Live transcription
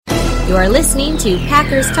You are listening to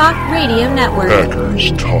Packers Talk Radio Network.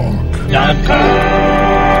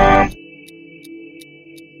 PackersTalk.com.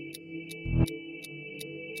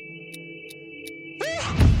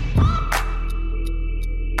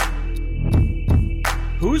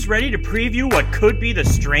 Who's ready to preview what could be the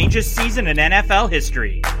strangest season in NFL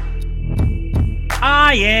history?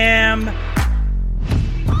 I am.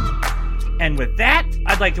 And with that,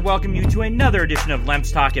 I'd like to welcome you to another edition of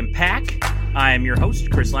LempsTalkinPack. I am your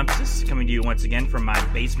host, Chris Lempsis, coming to you once again from my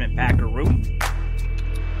basement Packer room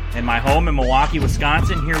in my home in Milwaukee,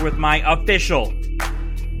 Wisconsin, here with my official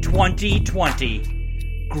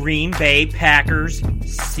 2020 Green Bay Packers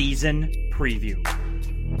season preview.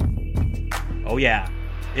 Oh yeah,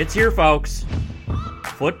 it's here, folks.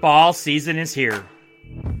 Football season is here.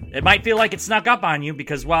 It might feel like it snuck up on you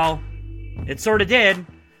because, well, it sort of did.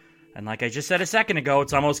 And like I just said a second ago,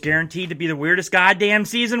 it's almost guaranteed to be the weirdest goddamn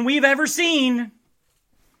season we've ever seen.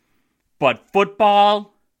 But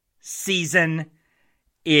football season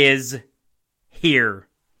is here.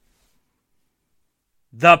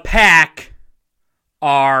 The Pack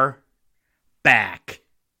are back.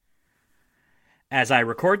 As I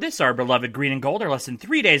record this, our beloved Green and Gold are less than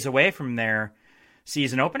 3 days away from their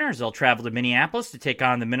season openers. They'll travel to Minneapolis to take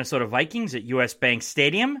on the Minnesota Vikings at US Bank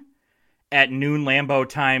Stadium at noon Lambeau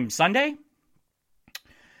time Sunday.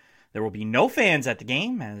 There will be no fans at the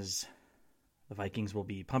game as the Vikings will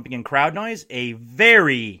be pumping in crowd noise. A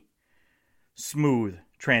very smooth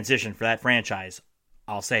transition for that franchise.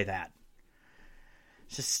 I'll say that.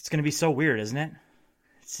 It's going to be so weird, isn't it?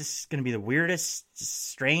 It's just going to be the weirdest,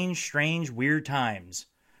 strange, weird times.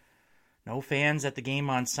 No fans at the game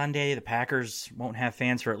on Sunday. The Packers won't have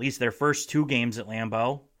fans for at least their first two games at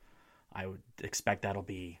Lambeau. I would expect that'll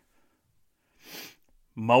be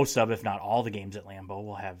most of, if not all, the games at Lambeau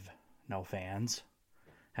will have no fans.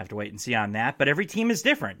 Have to wait and see on that. But every team is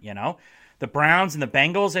different, you know. The Browns and the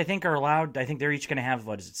Bengals, I think, are allowed. I think they're each going to have,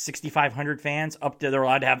 6,500 fans? They're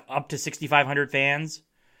allowed to have up to 6,500 fans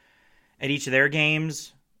at each of their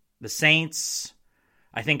games. The Saints,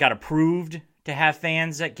 I think, got approved to have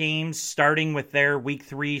fans at games, starting with their Week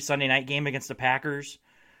 3 Sunday night game against the Packers.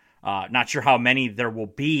 Not sure how many there will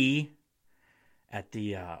be at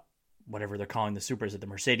the whatever they're calling the Supers, at the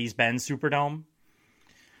Mercedes-Benz Superdome.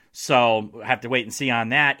 So I have to wait and see on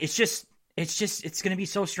that. It's going to be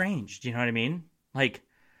so strange. Do you know what I mean? Like,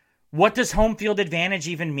 what does home field advantage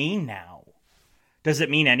even mean now? Does it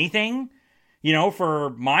mean anything? You know, for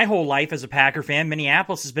my whole life as a Packer fan,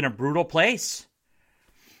 Minneapolis has been a brutal place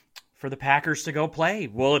for the Packers to go play.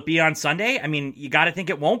 Will it be on Sunday? I mean, you got to think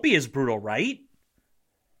it won't be as brutal, right?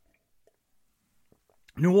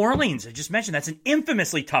 New Orleans, I just mentioned, that's an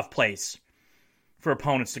infamously tough place for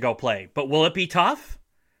opponents to go play. But will it be tough?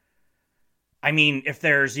 I mean, if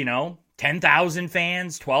there's, 10,000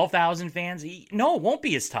 fans, 12,000 fans, no, it won't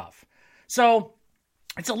be as tough. So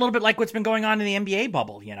it's a little bit like what's been going on in the NBA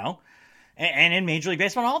bubble, and in Major League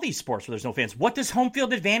Baseball and all these sports where there's no fans. What does home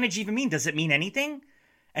field advantage even mean? Does it mean anything?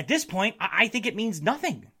 At this point, I think it means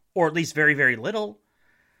nothing, or at least very, very little.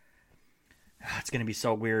 It's going to be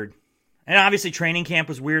so weird. And obviously training camp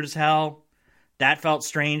was weird as hell. That felt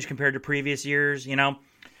strange compared to previous years,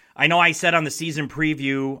 I know I said on the season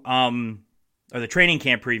preview, or the training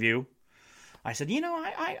camp preview, I said,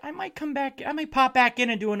 I might come back, I might pop back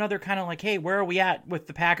in and do another kind of like, hey, where are we at with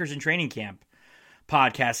the Packers in training camp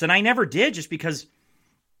podcast? And I never did, just because,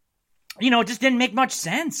 it just didn't make much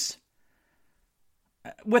sense.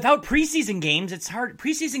 Without preseason games, it's hard.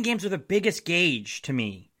 Preseason games are the biggest gauge to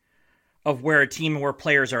me of where a team and where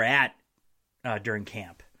players are at during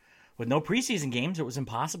camp. With no preseason games, it was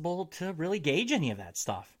impossible to really gauge any of that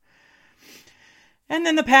stuff. And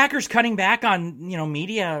then the Packers cutting back on,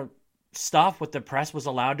 media stuff, what the press was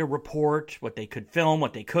allowed to report, what they could film,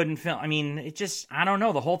 what they couldn't film. I mean, it just, I don't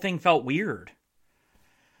know. The whole thing felt weird.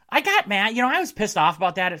 I got mad. I was pissed off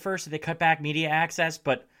about that at first, that they cut back media access,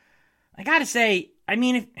 but I got to say,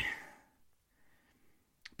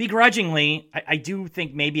 begrudgingly, I do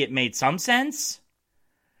think maybe it made some sense.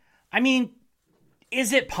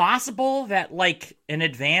 Is it possible that, like, an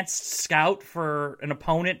advanced scout for an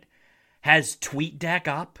opponent has TweetDeck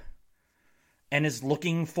up and is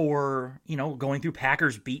looking for, going through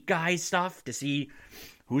Packers beat guys stuff to see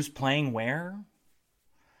who's playing where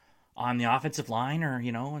on the offensive line or,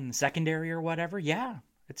 in the secondary or whatever? Yeah,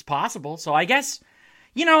 it's possible. So I guess,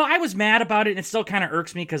 I was mad about it, and it still kind of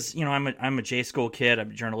irks me because, I'm a J-school kid. I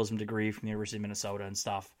have a journalism degree from the University of Minnesota and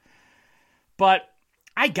stuff. But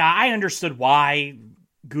I understood why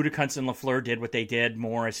Gutekunst and LaFleur did what they did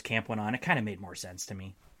more as camp went on. It kind of made more sense to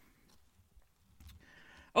me.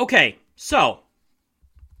 Okay, so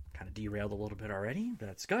kind of derailed a little bit already, but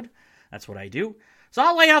that's good. That's what I do. So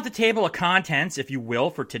I'll lay out the table of contents, if you will,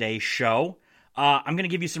 for today's show. I'm going to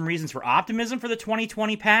give you some reasons for optimism for the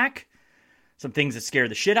 2020 pack. Some things that scare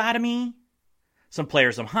the shit out of me. Some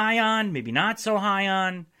players I'm high on, maybe not so high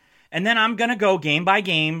on. And then I'm going to go game by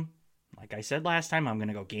game. Like I said last time, I'm going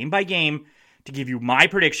to go game by game to give you my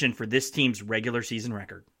prediction for this team's regular season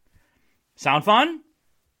record. Sound fun?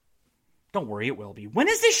 Don't worry, it will be. When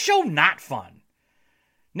is this show not fun?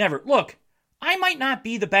 Never. Look, I might not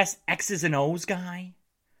be the best X's and O's guy,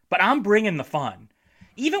 but I'm bringing the fun.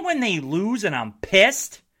 Even when they lose and I'm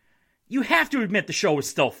pissed, you have to admit the show is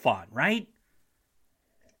still fun, right?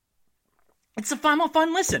 It's a fun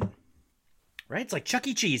listen, right? It's like Chuck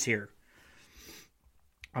E. Cheese here.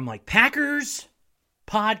 I'm like Packers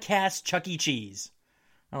podcast Chuck E. Cheese.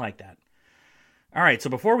 I like that. All right, so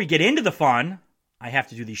before we get into the fun, I have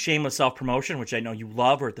to do the shameless self-promotion, which I know you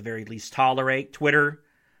love or at the very least tolerate. Twitter,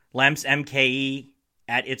 Lemps, MKE,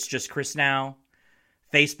 at It's Just Chris Now.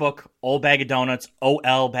 Facebook, Old Bag of Donuts,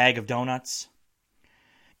 OL Bag of Donuts.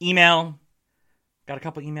 Email, got a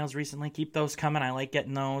couple emails recently. Keep those coming. I like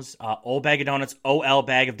getting those. Old Bag of Donuts, OL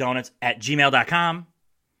Bag of Donuts at gmail.com.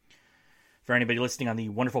 For anybody listening on the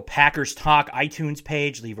wonderful Packers Talk iTunes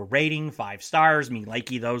page, leave a rating, 5 stars. Me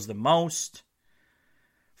likey those the most.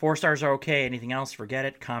 4 stars are okay. Anything else, forget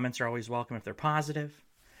it. Comments are always welcome if they're positive.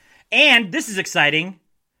 And this is exciting.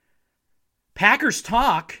 Packers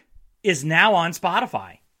Talk is now on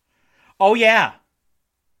Spotify. Oh, yeah.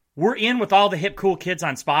 We're in with all the hip, cool kids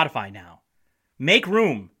on Spotify now. Make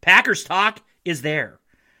room. Packers Talk is there.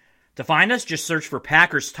 To find us, just search for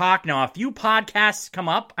Packers Talk. Now, a few podcasts come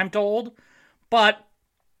up, I'm told, but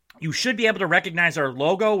you should be able to recognize our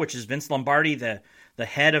logo, which is Vince Lombardi, the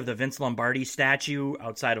head of the Vince Lombardi statue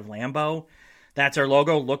outside of Lambeau. That's our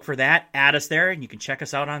logo. Look for that. Add us there, and you can check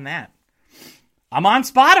us out on that. I'm on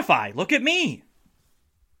Spotify. Look at me.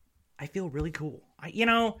 I feel really cool. I'm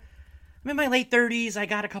in my late 30s. I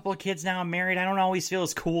got a couple of kids now. I'm married. I don't always feel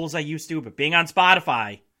as cool as I used to, but being on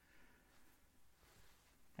Spotify,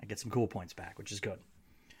 I get some cool points back, which is good.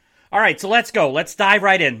 All right, so let's go. Let's dive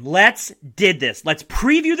right in. Let's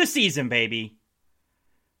preview the season, baby.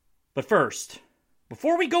 But first,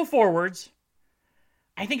 before we go forwards,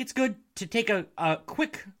 I think it's good to take a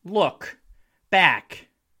quick look back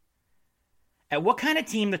at what kind of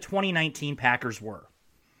team the 2019 Packers were.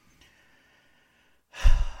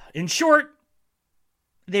 In short,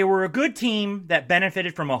 they were a good team that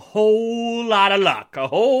benefited from a whole lot of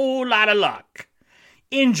luck.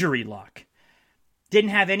 Injury luck.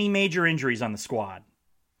 Didn't have any major injuries on the squad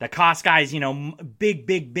that cost guys,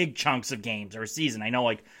 big chunks of games or a season. I know,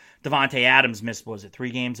 like, Devontae Adams missed,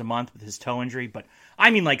 3 games a month with his toe injury? But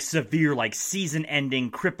I mean, like, severe, like,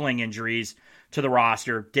 season-ending, crippling injuries to the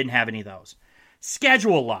roster. Didn't have any of those.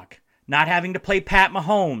 Schedule luck. Not having to play Pat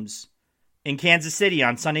Mahomes in Kansas City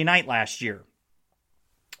on Sunday night last year.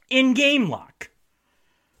 In-game luck.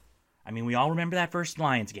 I mean, we all remember that first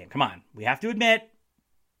Lions game. Come on. We have to admit,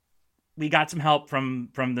 we got some help from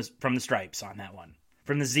the Stripes on that one.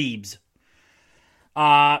 From the Zeebs.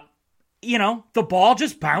 The ball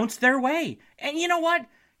just bounced their way. And you know what?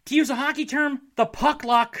 To use a hockey term, the puck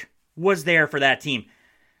luck was there for that team.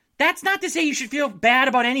 That's not to say you should feel bad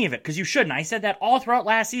about any of it, because you shouldn't. I said that all throughout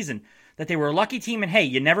last season, that they were a lucky team, and hey,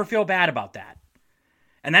 you never feel bad about that.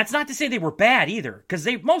 And that's not to say they were bad either, because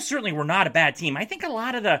they most certainly were not a bad team. I think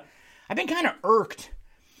I've been kind of irked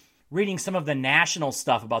reading some of the national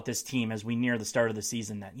stuff about this team as we near the start of the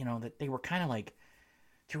season, that, that they were kind of like,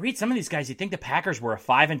 to read some of these guys, you'd think the Packers were a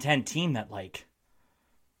 5-10 team that, like,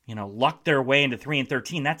 lucked their way into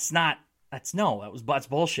 3-13. That's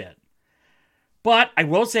bullshit. But I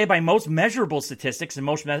will say, by most measurable statistics and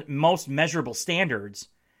most measurable standards,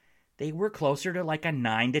 they were closer to like a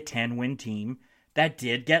 9-10 win team that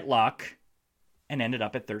did get luck and ended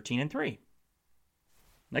up at 13-3.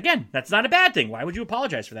 Again, that's not a bad thing. Why would you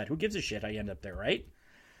apologize for that? Who gives a shit how you end up there, right?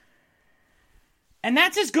 And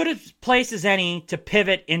that's as good a place as any to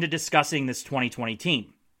pivot into discussing this 2020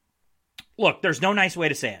 team. Look, there's no nice way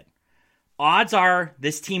to say it. Odds are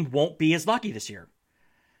this team won't be as lucky this year.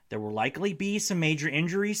 There will likely be some major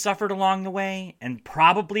injuries suffered along the way, and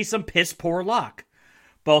probably some piss-poor luck,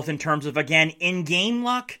 both in terms of, again, in-game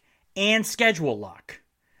luck and schedule luck.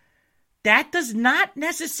 That does not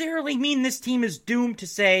necessarily mean this team is doomed to,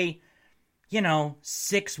 say,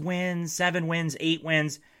 6 wins, 7 wins, 8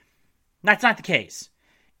 wins. That's not the case.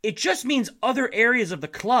 It just means other areas of the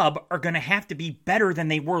club are going to have to be better than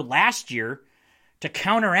they were last year to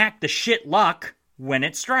counteract the shit luck when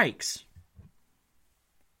it strikes.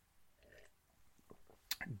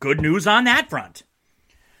 Good news on that front.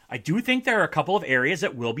 I do think there are a couple of areas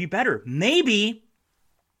that will be better. Maybe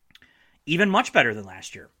even much better than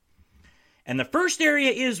last year. And the first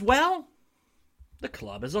area is, well, the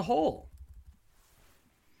club as a whole.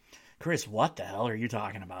 Chris, what the hell are you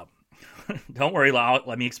talking about? Don't worry,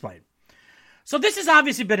 let me explain. So this has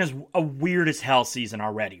obviously been a weird as hell season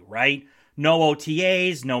already, right? No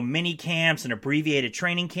OTAs, no mini camps, an abbreviated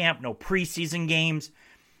training camp, no preseason games.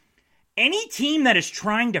 Any team that is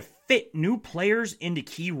trying to fit new players into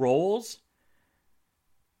key roles,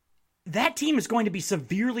 that team is going to be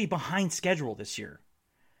severely behind schedule this year.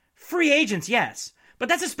 Free agents, yes, but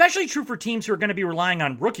that's especially true for teams who are going to be relying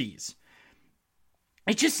on rookies.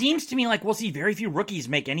 It just seems to me like we'll see very few rookies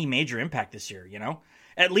make any major impact this year,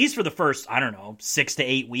 At least for the first, 6 to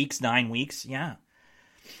 8 weeks, 9 weeks, yeah.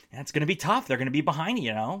 It's going to be tough. They're going to be behind,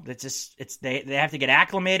 they have to get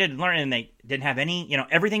acclimated and learn, and they didn't have any,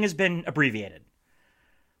 everything has been abbreviated.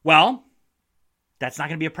 Well, that's not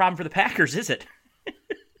going to be a problem for the Packers, is it?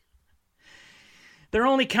 They're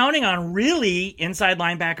only counting on really inside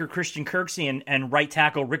linebacker Christian Kirksey and right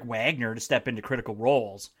tackle Rick Wagner to step into critical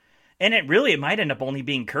roles. And it might end up only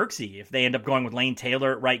being Kirksey if they end up going with Lane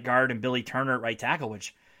Taylor at right guard and Billy Turner at right tackle,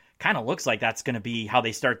 which kind of looks like that's going to be how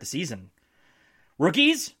they start the season.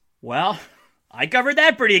 Rookies? Well, I covered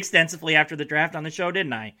that pretty extensively after the draft on the show,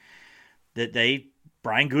 didn't I?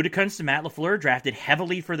 Brian Gutekunst and Matt LaFleur drafted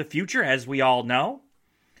heavily for the future, as we all know.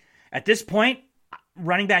 At this point,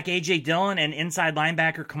 running back A.J. Dillon and inside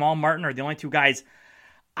linebacker Kamal Martin are the only two guys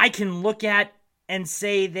I can look at and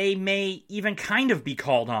say they may even kind of be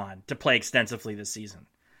called on to play extensively this season.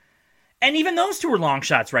 And even those two are long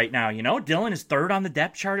shots right now, Dillon is third on the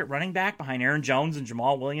depth chart at running back behind Aaron Jones and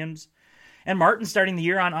Jamal Williams. And Martin starting the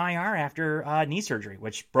year on IR after knee surgery,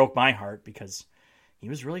 which broke my heart because he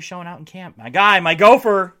was really showing out in camp. My guy, my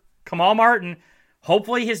gopher, Kamal Martin.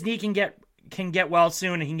 Hopefully his knee can get well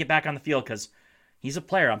soon and he can get back on the field because he's a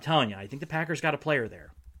player. I'm telling you, I think the Packers got a player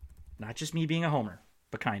there. Not just me being a homer,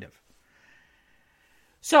 but kind of.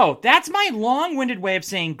 So that's my long-winded way of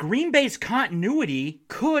saying Green Bay's continuity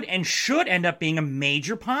could and should end up being a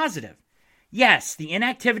major positive. Yes, the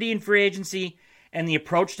inactivity in free agency and the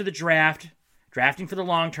approach to the drafting for the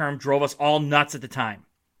long term, drove us all nuts at the time.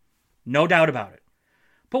 No doubt about it.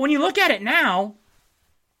 But when you look at it now,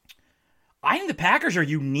 I think the Packers are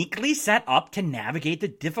uniquely set up to navigate the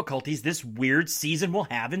difficulties this weird season will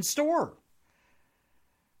have in store.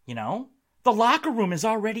 The locker room is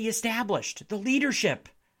already established. The leadership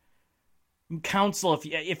council,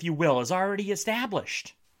 if you will, is already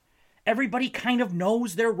established. Everybody kind of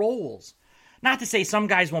knows their roles. Not to say some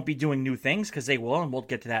guys won't be doing new things, because they will, and we'll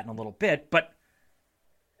get to that in a little bit, but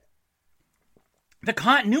the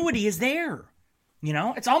continuity is there.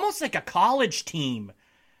 It's almost like a college team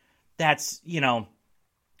that's,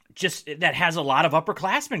 just that has a lot of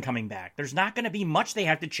upperclassmen coming back. There's not going to be much they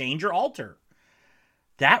have to change or alter.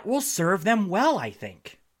 That will serve them well, I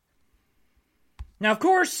think. Now, of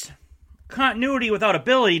course, continuity without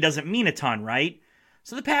ability doesn't mean a ton, right?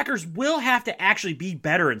 So the Packers will have to actually be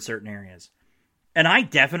better in certain areas. And I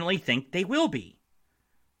definitely think they will be.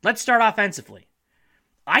 Let's start offensively.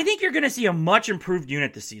 I think you're going to see a much improved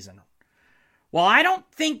unit this season. While I don't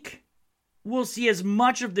think we'll see as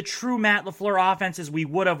much of the true Matt LaFleur offense as we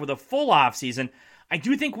would have with a full offseason, I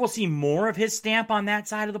do think we'll see more of his stamp on that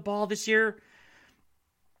side of the ball this year.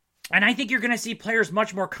 And I think you're going to see players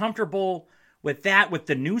much more comfortable with that, with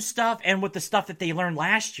the new stuff, and with the stuff that they learned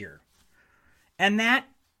last year. And that,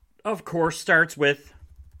 of course, starts with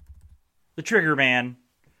the trigger man,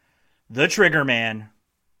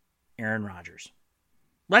 Aaron Rodgers.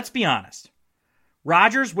 Let's be honest.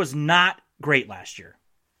 Rodgers was not great last year.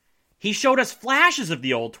 He showed us flashes of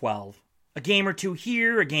the old 12. A game or two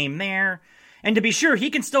here, a game there. And to be sure, he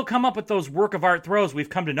can still come up with those work of art throws we've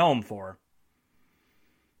come to know him for.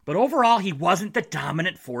 But overall, he wasn't the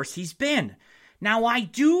dominant force he's been. Now, I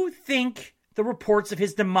do think the reports of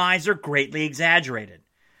his demise are greatly exaggerated.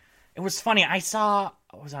 It was funny. I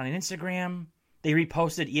was on Instagram. They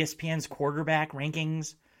reposted ESPN's quarterback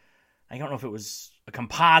rankings. I don't know if it was a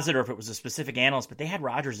composite or if it was a specific analyst, but they had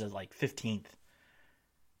Rodgers as like 15th.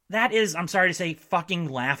 That is, I'm sorry to say, fucking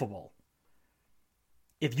laughable.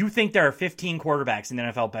 If you think there are 15 quarterbacks in the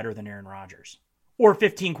NFL better than Aaron Rodgers, or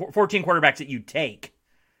 14 quarterbacks that you'd take,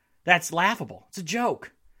 that's laughable. It's a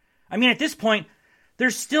joke. I mean, at this point,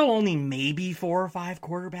 there's still only maybe 4 or 5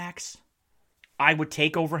 quarterbacks I would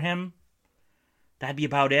take over him. That'd be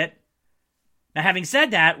about it. Now, having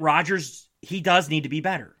said that, Rodgers, he does need to be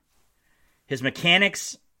better. His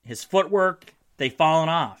mechanics, his footwork, they've fallen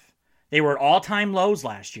off. They were at all-time lows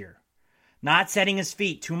last year. Not setting his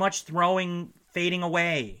feet, too much throwing, fading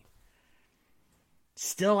away.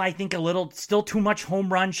 Still, I think still too much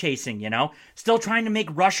home run chasing, Still trying to make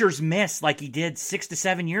rushers miss like he did 6 to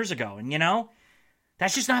 7 years ago. And,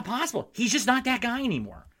 that's just not possible. He's just not that guy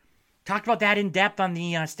anymore. Talked about that in depth on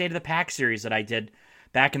the State of the Pack series that I did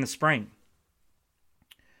back in the spring.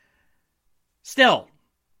 Still,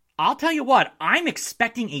 I'll tell you what, I'm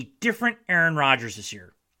expecting a different Aaron Rodgers this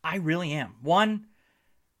year. I really am. One,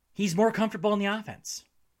 he's more comfortable in the offense.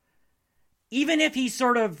 Even if he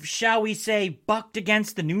sort of, shall we say, bucked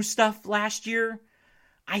against the new stuff last year,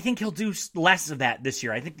 I think he'll do less of that this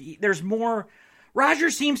year. I think there's more.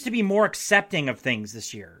 Rodgers seems to be more accepting of things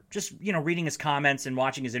this year. Just, reading his comments and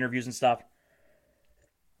watching his interviews and stuff.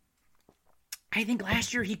 I think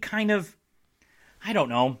last year he kind of, I don't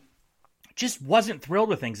know, just wasn't thrilled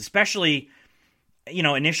with things, especially,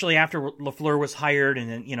 initially after LaFleur was hired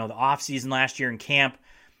and then, the offseason last year in camp.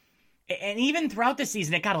 And even throughout the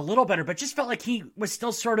season, it got a little better, but just felt like he was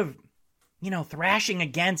still sort of, thrashing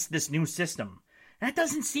against this new system. That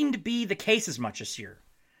doesn't seem to be the case as much this year.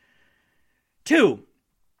 2,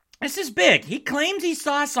 this is big. He claims he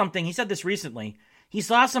saw something. He said this recently. He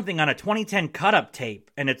saw something on a 2010 cut-up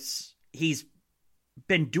tape, and he's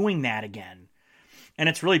been doing that again. And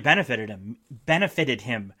it's really benefited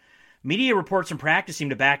him. Media reports in practice seem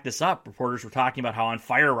to back this up. Reporters were talking about how on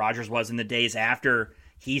fire Rodgers was in the days after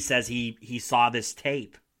he says he saw this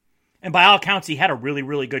tape. And by all accounts, he had a really,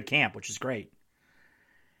 really good camp, which is great.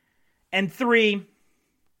 And 3, I'm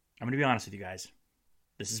going to be honest with you guys.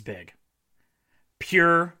 This is big.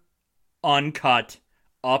 Pure, uncut,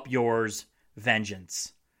 up yours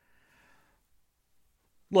vengeance.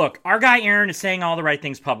 Look, our guy Aaron is saying all the right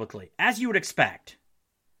things publicly, as you would expect.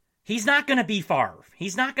 He's not going to be Favre.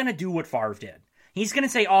 He's not going to do what Favre did. He's going to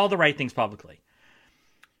say all the right things publicly.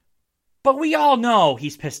 But we all know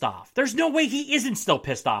he's pissed off. There's no way he isn't still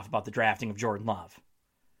pissed off about the drafting of Jordan Love.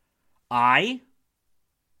 I,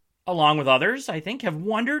 along with others, I think, have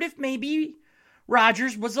wondered if maybe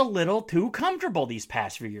Rodgers was a little too comfortable these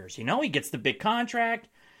past few years. He gets the big contract.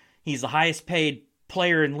 He's the highest paid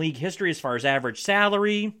player in league history as far as average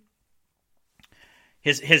salary.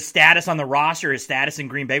 His status on the roster, his status in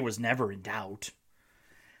Green Bay was never in doubt.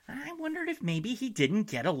 I wondered if maybe he didn't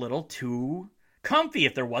get a little too comfy,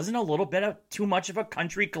 if there wasn't a little bit of too much of a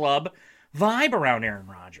country club vibe around Aaron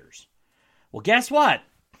Rodgers. Well, guess what?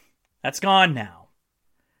 That's gone now.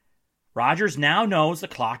 Rodgers now knows the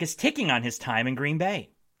clock is ticking on his time in Green Bay.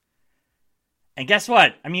 And guess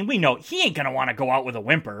what? I mean, we know he ain't going to want to go out with a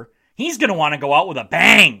whimper. He's going to want to go out with a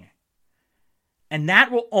bang. And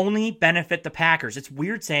that will only benefit the Packers. It's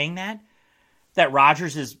weird saying that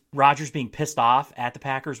Rodgers being pissed off at the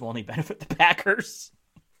Packers will only benefit the Packers.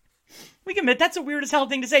 We can admit that's a weird as hell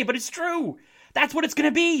thing to say, but it's true. That's what it's going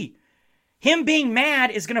to be. Him being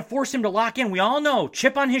mad is going to force him to lock in. We all know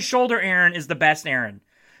chip on his shoulder Aaron is the best Aaron.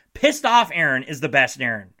 Pissed off Aaron is the best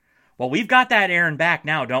Aaron. Well, we've got that Aaron back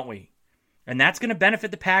now, don't we? And that's going to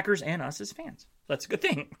benefit the Packers and us as fans. That's a good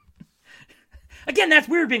thing. Again, that's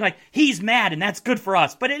weird being like, he's mad and that's good for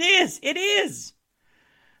us. But it is. It is.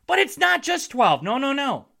 But it's not just 12.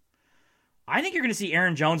 No. I think you're going to see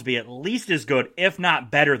Aaron Jones be at least as good, if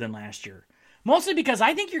not better than last year. Mostly because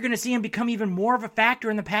I think you're going to see him become even more of a factor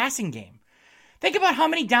in the passing game. Think about how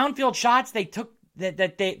many downfield shots they took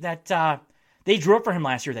that they drew up for him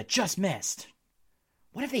last year that just missed.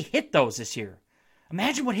 What if they hit those this year?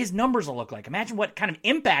 Imagine what his numbers will look like. Imagine what kind of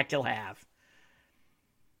impact he'll have.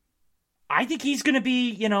 I think he's going to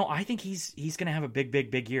be, I think he's going to have a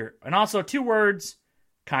big year. And also, 2 words,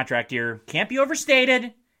 contract year. Can't be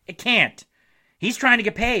overstated. It can't. He's trying to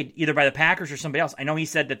get paid either by the Packers or somebody else. I know he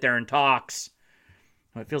said that they're in talks.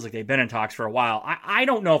 Well, it feels like they've been in talks for a while. I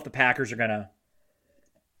don't know if the Packers are going to...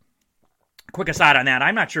 Quick aside on that,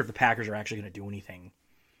 I'm not sure if the Packers are actually going to do anything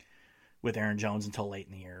with Aaron Jones until late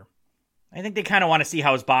in the year. I think they kind of want to see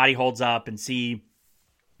how his body holds up and see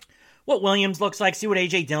what Williams looks like, see what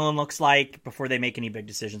A.J. Dillon looks like before they make any big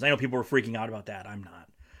decisions. I know people were freaking out about that. I'm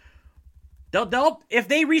not. They'll if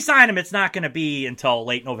they re-sign him, it's not going to be until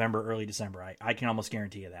late November, early December. I can almost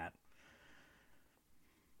guarantee you that.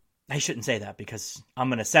 I shouldn't say that because I'm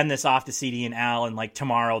going to send this off to CD and Al, and like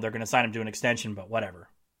tomorrow they're going to sign him to an extension, but whatever.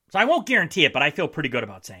 So I won't guarantee it, but I feel pretty good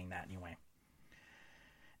about saying that anyway.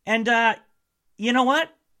 And you know what?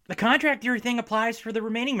 The contract year thing applies for the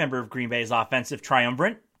remaining member of Green Bay's offensive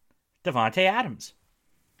triumvirate, Davante Adams.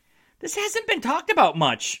 This hasn't been talked about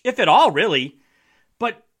much, if at all, really.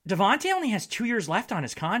 But Davante only has 2 years left on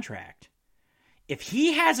his contract. If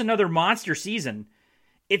he has another monster season,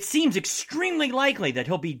 it seems extremely likely that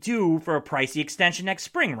he'll be due for a pricey extension next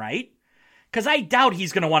spring, right? Because I doubt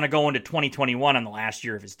he's going to want to go into 2021 on the last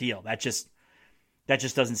year of his deal. That just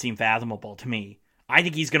doesn't seem fathomable to me. I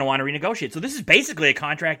think he's going to want to renegotiate. So this is basically a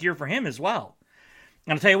contract year for him as well.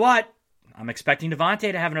 And I'll tell you what, I'm expecting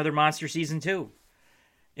Devontae to have another monster season too.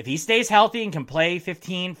 If he stays healthy and can play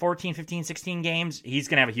 14, 15, 16 games, he's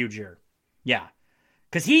going to have a huge year. Yeah.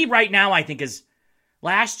 Because he right now, I think, is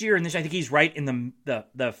last year and this, I think he's right in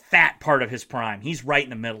the fat part of his prime. He's right in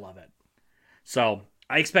the middle of it. So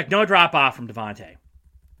I expect no drop off from Devontae.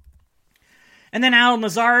 And then Allen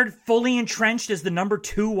Lazard, fully entrenched as the number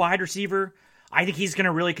 2 wide receiver. I think he's going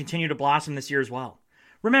to really continue to blossom this year as well.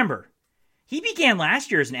 Remember, he began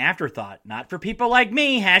last year as an afterthought, not for people like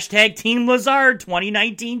me, hashtag Team Lazard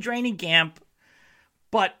 2019 training camp,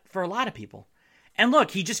 but for a lot of people. And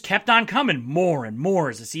look, he just kept on coming more and more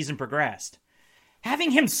as the season progressed.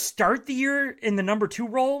 Having him start the year in the number 2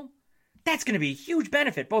 role, that's going to be a huge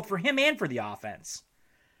benefit both for him and for the offense.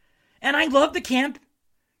 And I love the camp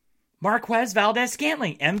Marquez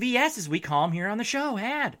Valdez-Scantling, MVS as we call him here on the show,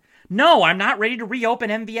 had. No, I'm not ready to reopen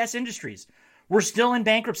MVS Industries. We're still in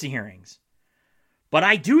bankruptcy hearings. But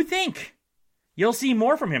I do think you'll see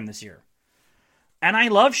more from him this year. And I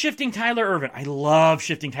love shifting Tyler Ervin. I love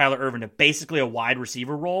shifting Tyler Ervin to basically a wide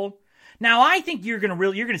receiver role. Now, I think you're going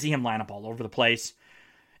to see him line up all over the place.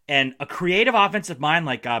 And a creative offensive mind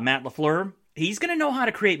like Matt LaFleur, he's going to know how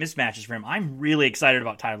to create mismatches for him. I'm really excited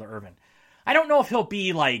about Tyler Ervin. I don't know if he'll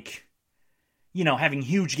be like, having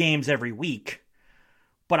huge games every week.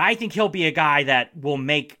 But I think he'll be a guy that will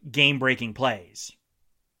make game-breaking plays.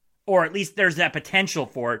 Or at least there's that potential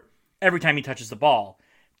for it every time he touches the ball.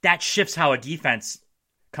 That shifts how a defense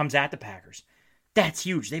comes at the Packers. That's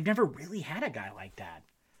huge. They've never really had a guy like that.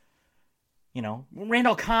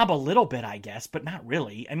 Randall Cobb a little bit, I guess, but not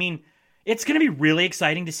really. I mean, it's going to be really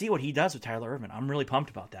exciting to see what he does with Tyler Ervin. I'm really pumped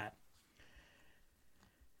about that.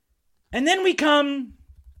 And then we come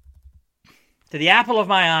to the apple of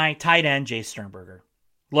my eye, tight end Jace Sternberger.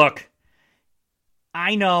 Look,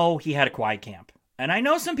 I know he had a quiet camp, and I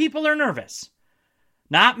know some people are nervous.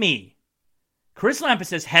 Not me. Chris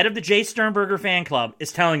Lempis, head of the Jace Sternberger fan club,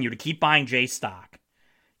 is telling you to keep buying Jace stock.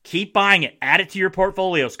 Keep buying it. Add it to your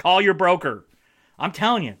portfolios. Call your broker. I'm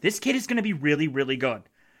telling you, this kid is going to be really, really good.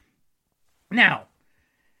 Now,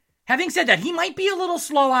 having said that, he might be a little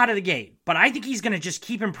slow out of the gate, but I think he's going to just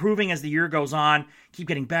keep improving as the year goes on, keep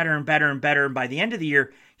getting better and better and better, and by the end of the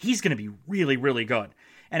year, he's going to be really, really good.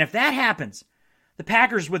 And if that happens, the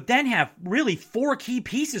Packers would then have really 4 key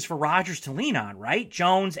pieces for Rodgers to lean on, right?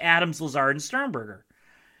 Jones, Adams, Lazard, and Sternberger.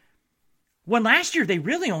 When last year, they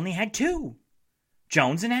really only had 2.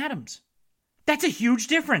 Jones and Adams. That's a huge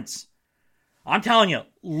difference. I'm telling you,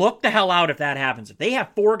 look the hell out if that happens. If they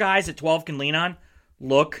have 4 guys that 12 can lean on,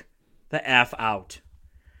 look the F out.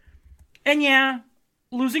 And yeah,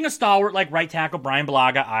 losing a stalwart like right tackle Brian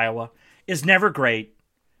Bulaga, Iowa, is never great.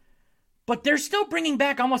 But they're still bringing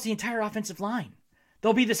back almost the entire offensive line.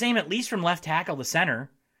 They'll be the same at least from left tackle to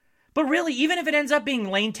center. But really, even if it ends up being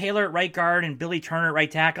Lane Taylor at right guard and Billy Turner at right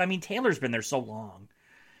tackle, I mean, Taylor's been there so long.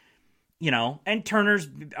 And Turner's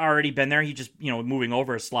already been there. He just, moving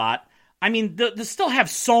over a slot. I mean, they still have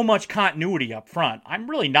so much continuity up front. I'm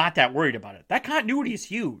really not that worried about it. That continuity is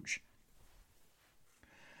huge.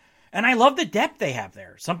 And I love the depth they have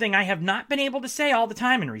there. Something I have not been able to say all the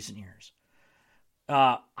time in recent years.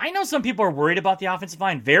 I know some people are worried about the offensive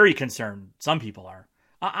line. Very concerned. Some people are.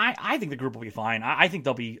 I think the group will be fine. I think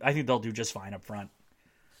they'll do just fine up front.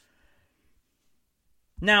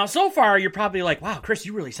 Now, so far, you're probably like, wow, Chris,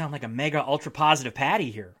 you really sound like a mega ultra positive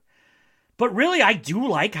Patty here. But really, I do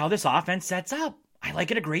like how this offense sets up. I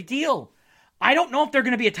like it a great deal. I don't know if they're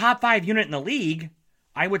going to be a top 5 unit in the league.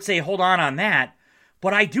 I would say hold on that.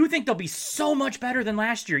 But I do think they'll be so much better than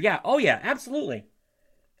last year. Yeah, oh yeah, absolutely.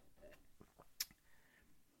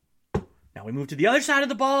 Now we move to the other side of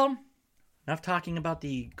the ball. Enough talking about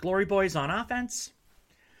the Glory Boys on offense.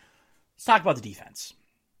 Let's talk about the defense.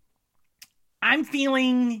 I'm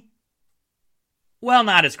feeling,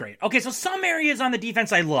 not as great. Okay, so some areas on the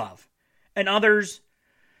defense I love. And others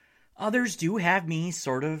do have me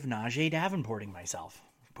sort of Najee Davenporting myself.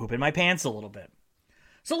 Pooping my pants a little bit.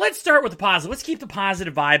 So let's start with the positive. Let's keep the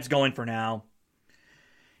positive vibes going for now.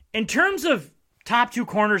 In terms of top 2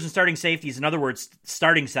 corners and starting safeties, in other words,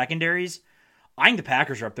 starting secondaries, I think the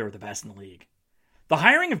Packers are up there with the best in the league. The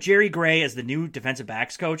hiring of Jerry Gray as the new defensive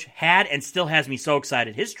backs coach had and still has me so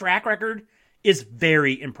excited. His track record is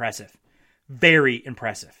very impressive. Very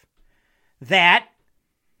impressive. That,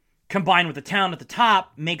 combined with the talent at the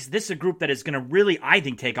top, makes this a group that is going to really, I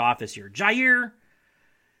think, take off this year. Jair,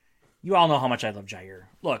 you all know how much I love Jair.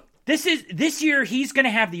 Look, this year, he's going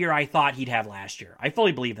to have the year I thought he'd have last year. I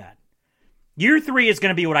fully believe that. Year 3 is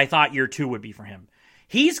going to be what I thought year 2 would be for him.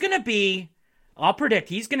 He's going to be I'll predict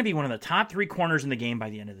he's going to be one of the top 3 corners in the game by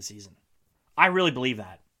the end of the season. I really believe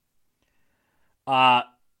that.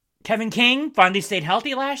 Kevin King finally stayed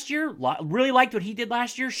healthy last year. Really liked what he did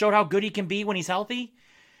last year. Showed how good he can be when he's healthy.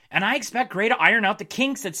 And I expect Gray to iron out the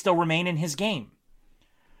kinks that still remain in his game.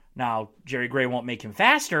 Now, Jerry Gray won't make him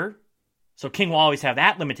faster, so King will always have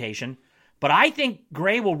that limitation. But I think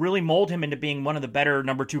Gray will really mold him into being one of the better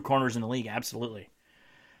number 2 corners in the league. Absolutely.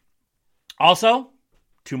 Also,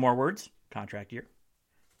 2 more words. Contract year.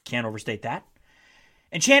 Can't overstate that.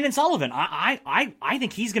 And Chandon Sullivan, I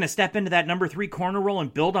think he's going to step into that number 3 corner role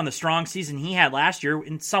and build on the strong season he had last year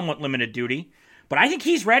in somewhat limited duty. But I think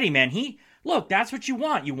he's ready, man. Look, that's what you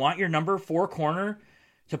want. You want your number 4 corner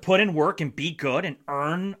to put in work and be good and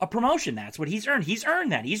earn a promotion. That's what he's earned. He's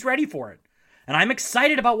earned that. He's ready for it. And I'm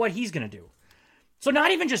excited about what he's going to do. So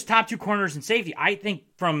not even just top 2 corners and safety. I think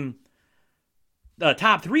from the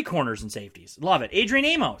top 3 corners and safeties. Love it. Adrian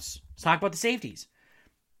Amos. Let's talk about the safeties.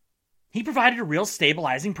 He provided a real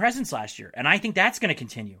stabilizing presence last year, and I think that's going to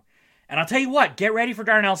continue. And I'll tell you what, get ready for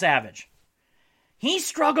Darnell Savage. He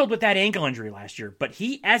struggled with that ankle injury last year, but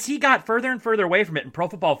as he got further and further away from it, and Pro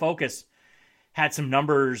Football Focus had some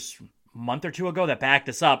numbers a month or 2 ago that backed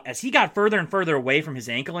this up, as he got further and further away from his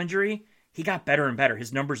ankle injury, he got better and better.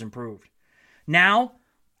 His numbers improved. Now,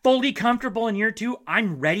 fully comfortable in year 2,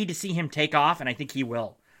 I'm ready to see him take off, and I think he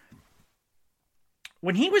will.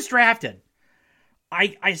 When he was drafted,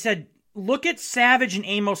 I said, look at Savage and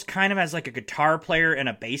Amos kind of as like a guitar player and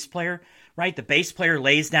a bass player, right? The bass player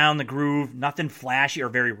lays down the groove, nothing flashy or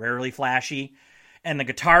very rarely flashy. And the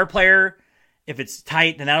guitar player, if it's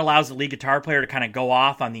tight, then that allows the lead guitar player to kind of go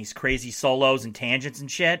off on these crazy solos and tangents and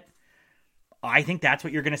shit. I think that's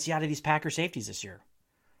what you're going to see out of these Packer safeties this year.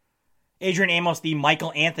 Adrian Amos, the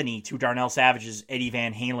Michael Anthony to Darnell Savage's Eddie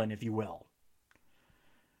Van Halen, if you will.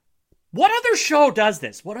 What other show does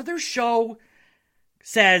this? What other show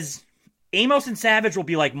says Amos and Savage will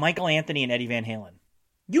be like Michael Anthony and Eddie Van Halen?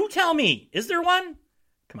 You tell me. Is there one?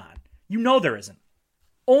 Come on. You know there isn't.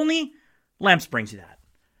 Only Lemps brings you that.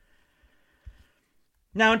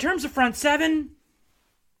 Now, in terms of front 7,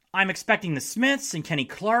 I'm expecting the Smiths and Kenny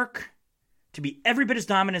Clark to be every bit as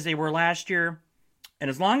dominant as they were last year. And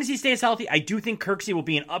as long as he stays healthy, I do think Kirksey will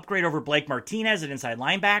be an upgrade over Blake Martinez at inside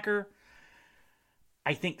linebacker.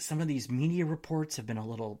 I think some of these media reports have been a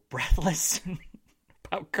little breathless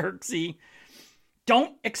about Kirksey.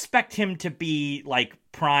 Don't expect him to be like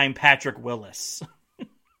prime Patrick Willis,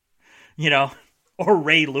 or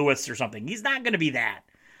Ray Lewis or something. He's not going to be that.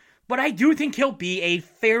 But I do think he'll be a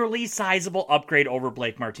fairly sizable upgrade over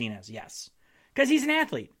Blake Martinez, yes. Because he's an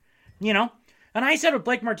athlete, And I said with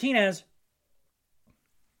Blake Martinez,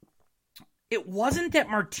 it wasn't that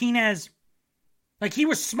Martinez, he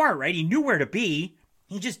was smart, right? He knew where to be.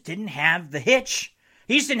 He just didn't have the hitch.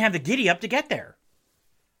 He just didn't have the giddy up to get there.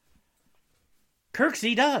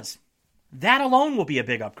 Kirksey does. That alone will be a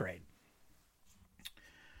big upgrade.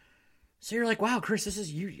 So you're like, wow, Chris, this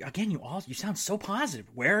is you again. You sound so positive.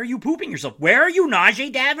 Where are you pooping yourself? Where are you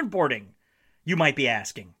Najee Davenporting? You might be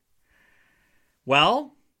asking.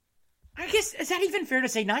 Well, I guess is that even fair to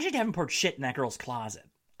say Najee Davenport shit in that girl's closet?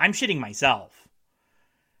 I'm shitting myself.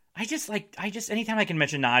 I just anytime I can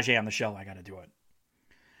mention Najee on the show, I got to do it.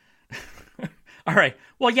 All right.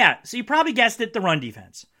 Well, yeah. So you probably guessed it, the run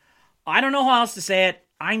defense. I don't know how else to say it.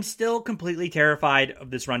 I'm still completely terrified of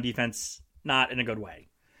this run defense, not in a good way.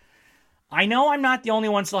 I know I'm not the only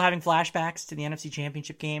one still having flashbacks to the NFC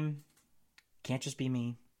Championship game. Can't just be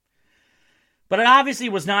me. But it obviously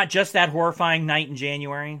was not just that horrifying night in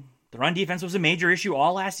January. The run defense was a major issue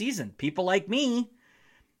all last season. People like me,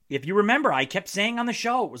 if you remember, I kept saying on the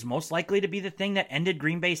show it was most likely to be the thing that ended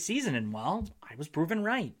Green Bay's season, and well, I was proven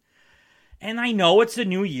right. And I know it's a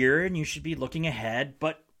new year and you should be looking ahead,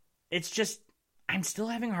 but it's just, I'm still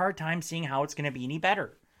having a hard time seeing how it's going to be any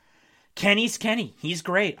better. Kenny's Kenny. He's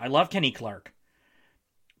great. I love Kenny Clark.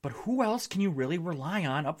 But who else can you really rely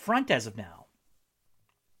on up front as of now?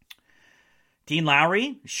 Dean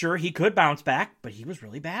Lowry, sure, he could bounce back, but he was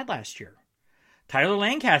really bad last year. Tyler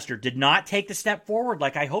Lancaster did not take the step forward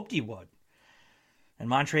like I hoped he would. And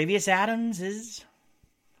Montravius Adams is,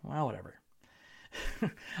 well, whatever.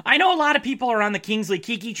 I know a lot of people are on the Kingsley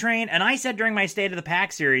Kiki train, and I said during my State of the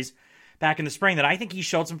Pack series back in the spring that I think he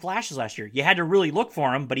showed some flashes last year. You had to really look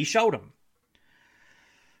for him, but he showed them.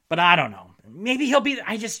 But I don't know. Maybe he'll be,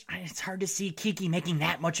 it's hard to see Kiki making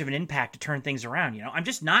that much of an impact to turn things around, I'm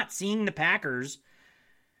just not seeing the Packers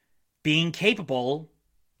being capable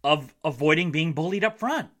of avoiding being bullied up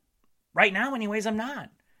front. Right now, anyways, I'm not.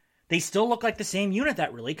 They still look like the same unit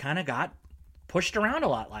that really kind of got pushed around a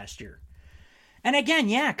lot last year. And again,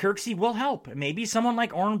 yeah, Kirksey will help. Maybe someone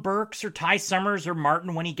like Orrin Burks or Ty Summers or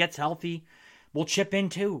Martin, when he gets healthy, will chip in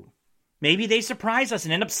too. Maybe they surprise us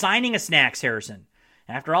and end up signing a Snacks Harrison.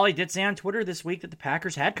 After all, he did say on Twitter this week that the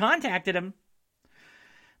Packers had contacted him.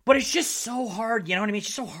 But it's just so hard, you know what I mean? It's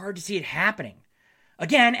just so hard to see it happening.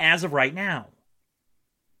 Again, as of right now.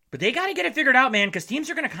 But they got to get it figured out, man, because teams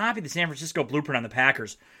are going to copy the San Francisco blueprint on the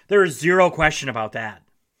Packers. There is zero question about that.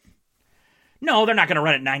 No, they're not going to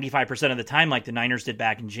run it 95% of the time like the Niners did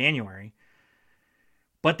back in January.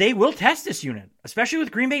 But they will test this unit, especially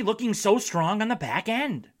with Green Bay looking so strong on the back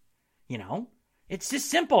end. You know, it's just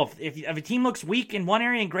simple. If a team looks weak in one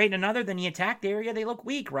area and great in another, then you attack the area they look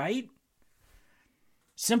weak, right?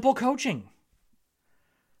 Simple coaching.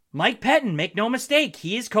 Mike Pettin, make no mistake,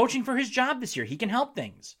 he is coaching for his job this year. He can help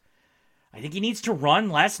things. I think he needs to run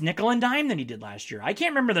less nickel and dime than he did last year. I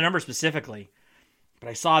can't remember the number specifically, but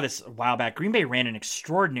I saw this a while back. Green Bay ran an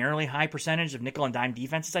extraordinarily high percentage of nickel and dime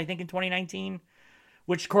defenses, I think, in 2019.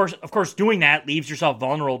 Which, of course, doing that leaves yourself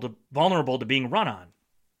vulnerable to being run on.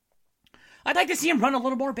 I'd like to see him run a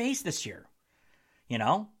little more base this year. You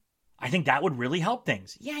know? I think that would really help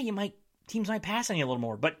things. Yeah, teams might pass on you a little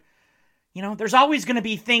more, but, you know, there's always going to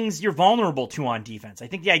be things you're vulnerable to on defense. I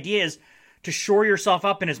think the idea is to shore yourself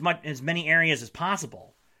up in as many areas as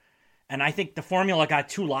possible. And I think the formula got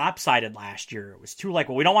too lopsided last year. It was too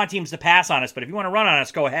well, we don't want teams to pass on us, but if you want to run on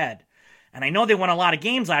us, go ahead. And I know they won a lot of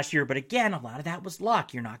games last year, but again, a lot of that was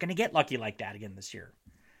luck. You're not going to get lucky like that again this year.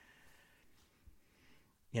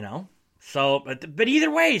 You know? So, but either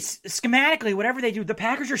way, schematically, whatever they do, the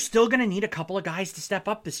Packers are still going to need a couple of guys to step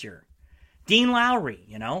up this year. Dean Lowry,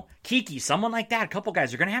 you know? Kiki, someone like that. A couple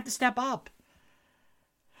guys are going to have to step up.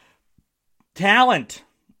 Talent.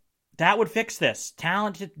 That would fix this.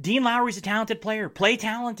 Talented. Dean Lowry's a talented player. Play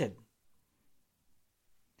talented.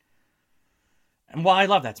 And while I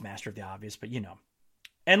love that's master of the obvious, but you know.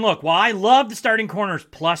 And look, while I love the starting corners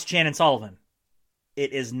plus Chan Sullivan,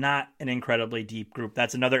 it is not an incredibly deep group.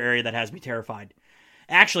 That's another area that has me terrified.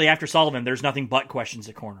 Actually, after Sullivan, there's nothing but questions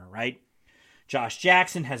at corner, right? Josh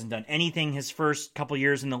Jackson hasn't done anything his first couple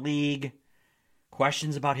years in the league.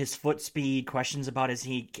 Questions about his foot speed. Questions about is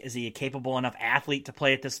he a capable enough athlete to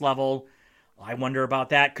play at this level? I wonder about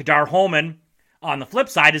that. Kadar Hollman, on the flip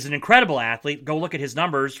side, is an incredible athlete. Go look at his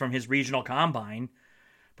numbers from his regional combine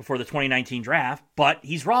before the 2019 draft. But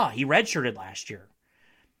he's raw. He redshirted last year.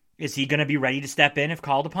 Is he going to be ready to step in if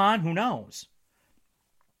called upon? Who knows?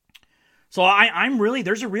 So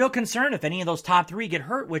there's a real concern if any of those top three get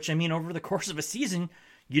hurt, which, I mean, over the course of a season,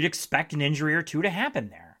 you'd expect an injury or two to happen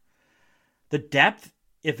there. The depth,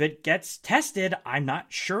 if it gets tested, I'm not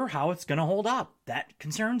sure how it's going to hold up. That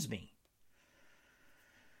concerns me.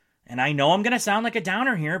 And I know I'm going to sound like a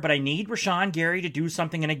downer here, but I need Rashawn Gary to do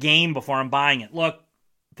something in a game before I'm buying it. Look,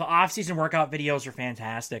 the off-season workout videos are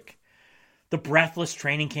fantastic. The breathless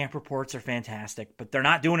training camp reports are fantastic, but they're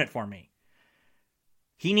not doing it for me.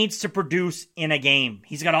 He needs to produce in a game.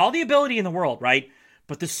 He's got all the ability in the world, right?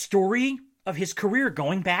 But the story of his career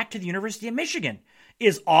going back to the University of Michigan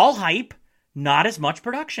is all hype, not as much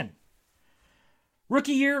production.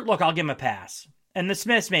 Rookie year, look, I'll give him a pass. And the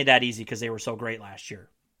Smiths made that easy because they were so great last year.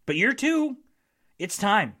 But year two, it's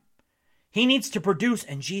time. He needs to produce,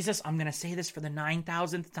 and Jesus, I'm going to say this for the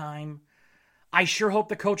 9,000th time. I sure hope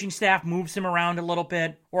the coaching staff moves him around a little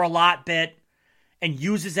bit, or a lot bit, and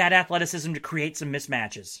uses that athleticism to create some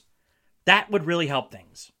mismatches. That would really help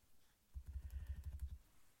things.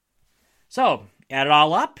 So, add it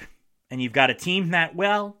all up, and you've got a team that,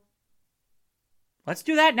 well, let's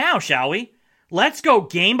do that now, shall we? Let's go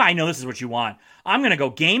game by, I know this is what you want. I'm going to go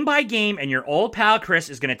game by game, and your old pal Chris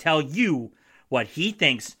is going to tell you what he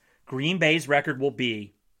thinks Green Bay's record will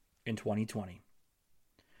be in 2020.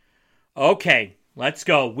 Okay, let's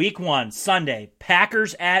go. Week 1, Sunday,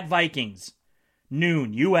 Packers at Vikings.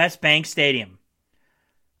 Noon, U.S. Bank Stadium.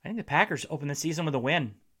 I think the Packers open the season with a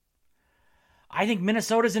win. I think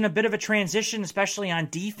Minnesota's in a bit of a transition, especially on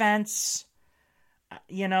defense.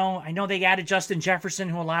 You know, I know they added Justin Jefferson,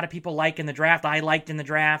 who a lot of people like in the draft. I liked in the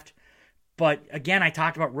draft. But again, I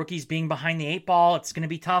talked about rookies being behind the 8 ball. It's going to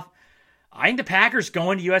be tough. I think the Packers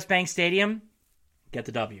go into U.S. Bank Stadium, get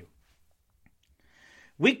the W.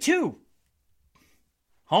 Week 2,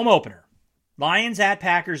 home opener. Lions at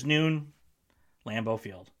Packers, noon, Lambeau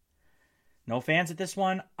Field. No fans at this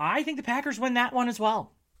one. I think the Packers win that one as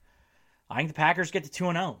well. I think the Packers get to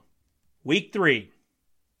 2-0. Week 3.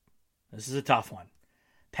 This is a tough one.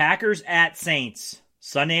 Packers at Saints.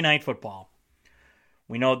 Sunday Night Football.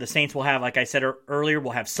 We know the Saints will have, like I said earlier,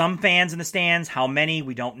 will have some fans in the stands. How many,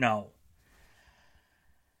 we don't know.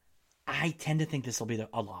 I tend to think this will be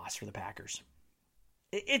a loss for the Packers.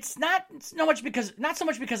 It's not so much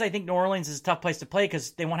because I think New Orleans is a tough place to play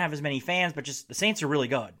because they won't have as many fans, but just the Saints are really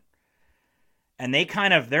good. And they're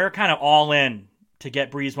kind of all in to get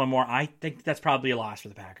Breeze one more. I think that's probably a loss for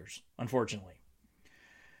the Packers, unfortunately.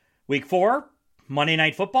 Week 4, Monday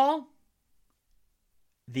Night Football.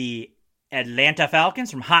 The Atlanta Falcons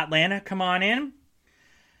from Hotlanta come on in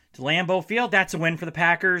to Lambeau Field. That's a win for the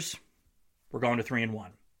Packers. We're going to 3-1.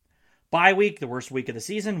 Bye week, the worst week of the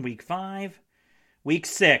season, week 5. Week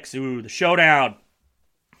 6, the showdown.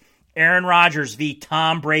 Aaron Rodgers v.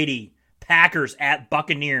 Tom Brady. Packers at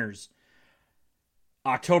Buccaneers.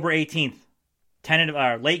 October 18th,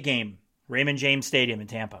 late game, Raymond James Stadium in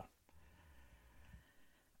Tampa.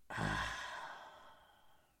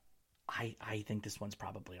 I think this one's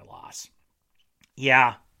probably a loss.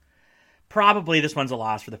 Yeah, probably this one's a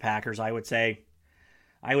loss for the Packers, I would say.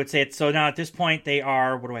 It's so now at this point they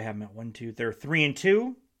are, what do I have them at? 1, 2, they're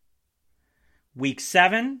 3-2. Week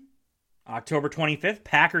 7, October 25th,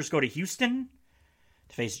 Packers go to Houston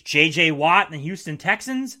to face J.J. Watt and the Houston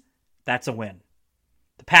Texans. That's a win.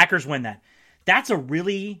 The Packers win that.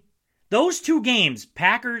 Those two games,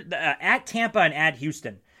 Packers at Tampa and at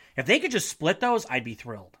Houston, if they could just split those, I'd be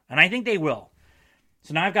thrilled. And I think they will.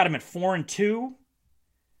 So now I've got them at 4-2.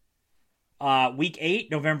 Week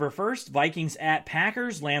 8, November 1st, Vikings at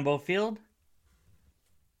Packers, Lambeau Field.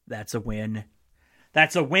 That's a win.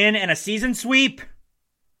 That's a win and a season sweep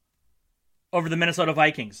over the Minnesota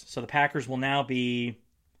Vikings. So the Packers will now be...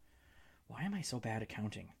 Why am I so bad at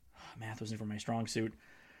counting? Math wasn't for my strong suit.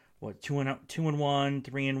 What, 2-1, 3-1,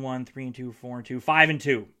 3-2, 4-2,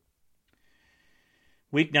 5-2.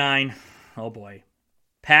 Week 9, oh boy.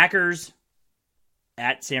 Packers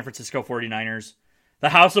at San Francisco 49ers. The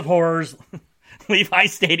House of Horrors, Levi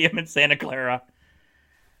Stadium in Santa Clara.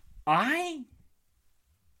 I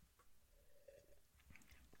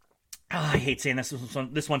hate saying this.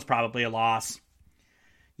 This one's probably a loss.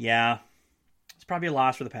 Yeah, it's probably a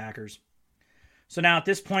loss for the Packers. So now at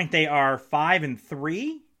this point they are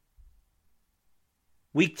 5-3.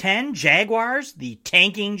 Week 10, Jaguars, the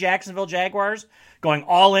tanking Jacksonville Jaguars, going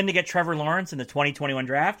all in to get Trevor Lawrence in the 2021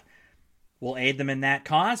 draft. We'll aid them in that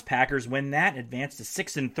cause. Packers win that, advance to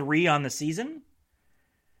 6-3 on the season.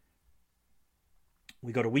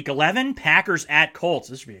 We go to week 11, Packers at Colts.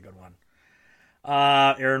 This would be a good one.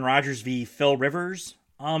 Aaron Rodgers v. Phil Rivers.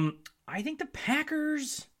 I think the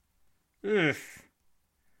Packers...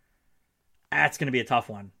 That's going to be a tough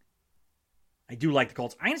one. I do like the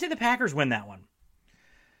Colts. I'm going to say the Packers win that one.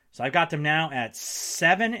 So I've got them now at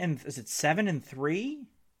 7-3?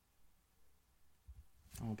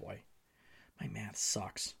 Oh boy. My math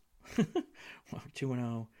sucks.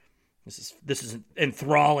 2-0. This is an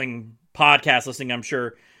enthralling podcast listening, I'm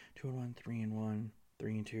sure. 2-1, 3-1,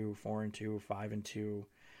 3-2, 4-2, 5-2,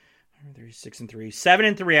 6-3,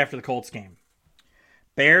 7-3 after the Colts game.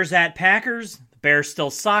 Bears at Packers. The Bears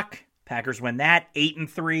still suck. Packers win that,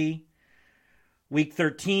 8-3. Week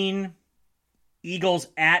 13, Eagles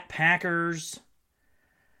at Packers.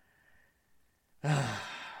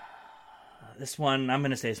 This one, I'm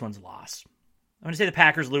going to say this one's a loss. I'm going to say the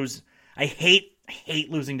Packers lose. I hate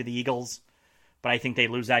losing to the Eagles, but I think they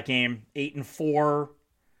lose that game. 8-4.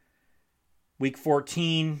 Week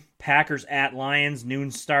 14, Packers at Lions,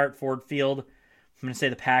 noon start, Ford Field. I'm going to say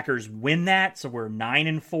the Packers win that, so we're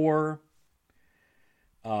 9-4.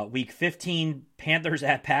 Week 15, Panthers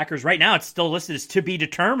at Packers. Right now, it's still listed as to be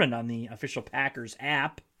determined on the official Packers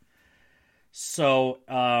app. So,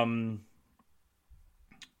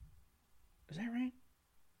 is that right?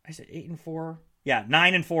 I said 8-4. Yeah,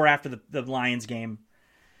 9-4 after the Lions game.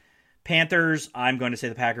 Panthers, I'm going to say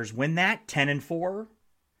the Packers win that, 10-4.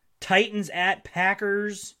 Titans at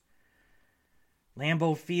Packers.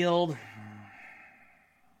 Lambeau Field.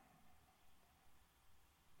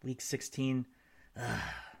 Week 16.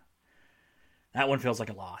 That one feels like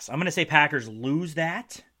a loss. I'm going to say Packers lose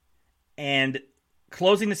that. And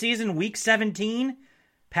closing the season, week 17,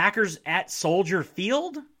 Packers at Soldier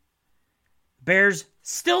Field. Bears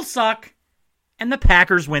still suck, and the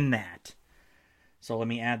Packers win that. So let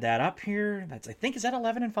me add that up here. That's, I think, is that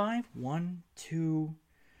 11-5? 1, 2,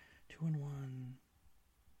 2-1, 3-1,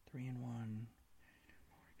 4,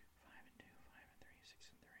 5-2, 5-3,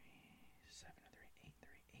 6-3, 7-3,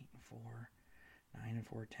 8-3, 8-4,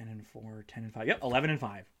 9-4, 10-4, 10-5. Yep,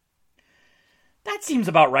 11-5. That seems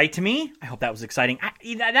about right to me. I hope that was exciting.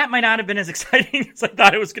 That might not have been as exciting as I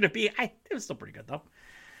thought it was going to be. It was still pretty good, though.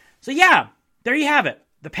 So, yeah, there you have it.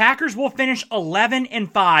 The Packers will finish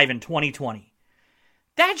 11-5 in 2020.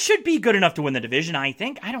 That should be good enough to win the division, I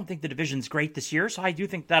think. I don't think the division's great this year, so I do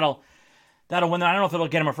think that'll That'll win. I don't know if it'll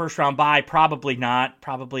get them a first round bye. Probably not.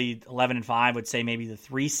 Probably 11-5 would say maybe the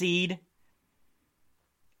 3 seed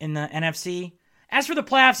in the NFC. As for the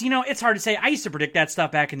playoffs, it's hard to say. I used to predict that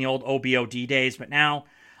stuff back in the old OBOD days, but now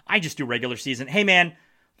I just do regular season. Hey, man,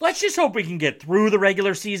 let's just hope we can get through the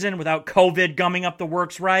regular season without COVID gumming up the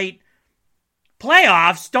works, right?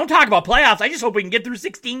 Playoffs? Don't talk about playoffs. I just hope we can get through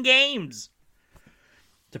 16 games.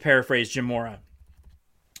 To paraphrase Jim Mora.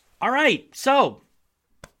 All right, so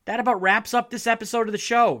that about wraps up this episode of the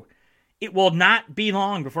show. It will not be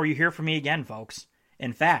long before you hear from me again, folks.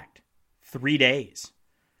 In fact, 3 days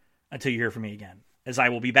until you hear from me again, as I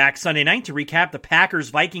will be back Sunday night to recap the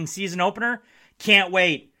Packers-Vikings season opener. Can't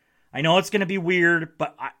wait. I know it's going to be weird,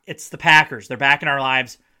 but it's the Packers. They're back in our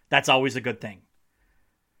lives. That's always a good thing.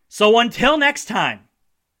 So until next time,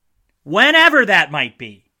 whenever that might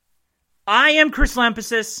be, I am Chris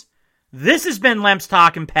Lempesis. This has been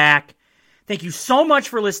LempsTalkinPack. Thank you so much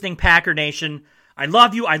for listening, Packer Nation. I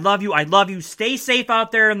love you, I love you, I love you. Stay safe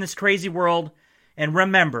out there in this crazy world. And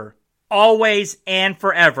remember, always and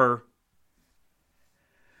forever,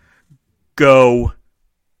 go,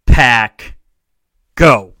 Pack,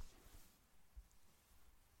 go.